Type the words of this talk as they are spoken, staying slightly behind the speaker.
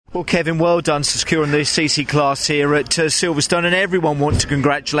Well, Kevin, well done securing the CC class here at Silverstone, and everyone wants to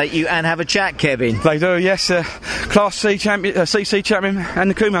congratulate you and have a chat, Kevin. They do, yes. Class C champion, CC champion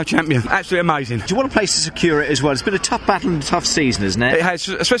and the Kumho champion. Absolutely amazing. Do you want a place to secure it as well? It's been a tough battle and a tough season, hasn't it? It has,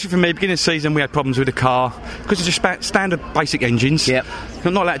 especially for me. Beginning of the season, we had problems with the car because it's just standard basic engines. Yep.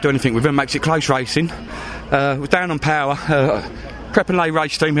 I'm not allowed to do anything with them. Makes it close racing. We're down on power. Prep and lay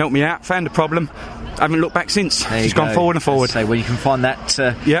race team helped me out. Found the problem. Haven't looked back since. Just gone forward and forward. So, well, you can find that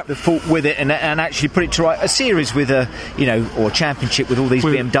the fault with it and actually put it to right. A series with or a championship with all these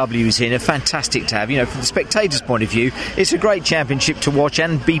BMWs in are fantastic to have. From the spectators' point of view, it's a great championship to watch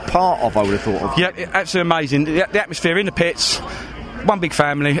and be part of. I would have thought of. Yeah, absolutely amazing. The atmosphere in the pits. One big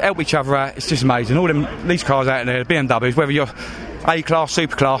family, help each other out. It's just amazing. All these cars out there, BMWs, whether you're A-class,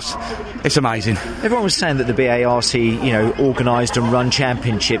 super-class, it's amazing. Everyone was saying that the BARC, organised and run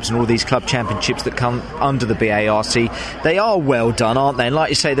championships and all these club championships that come under the BARC, they are well done, aren't they? And like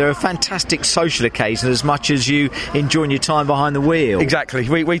you say, they're a fantastic social occasion as much as you enjoying your time behind the wheel. Exactly.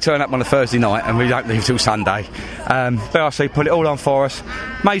 We turn up on a Thursday night and we don't leave till Sunday. BARC put it all on for us.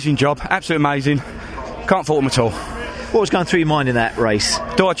 Amazing job, absolutely amazing. Can't fault them at all. What was going through your mind in that race?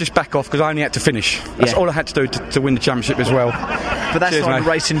 Do I just back off because I only had to finish? That's all I had to do to win the championship as well. But that's not the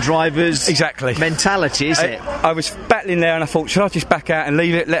racing drivers' mentality, is it? I was battling there and I thought, should I just back out and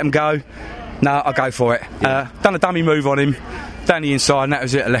leave it, let them go? No, I'll go for it. Done a dummy move on him, down the inside, and that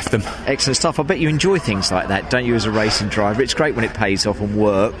was it, I left them. Excellent stuff. I bet you enjoy things like that, don't you, as a racing driver? It's great when it pays off and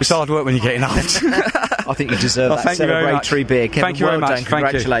works. It's hard work when you're getting old. I think you deserve that celebratory beer. Kevin, thank you very much.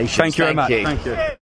 Congratulations. Thank you very much. Thank you.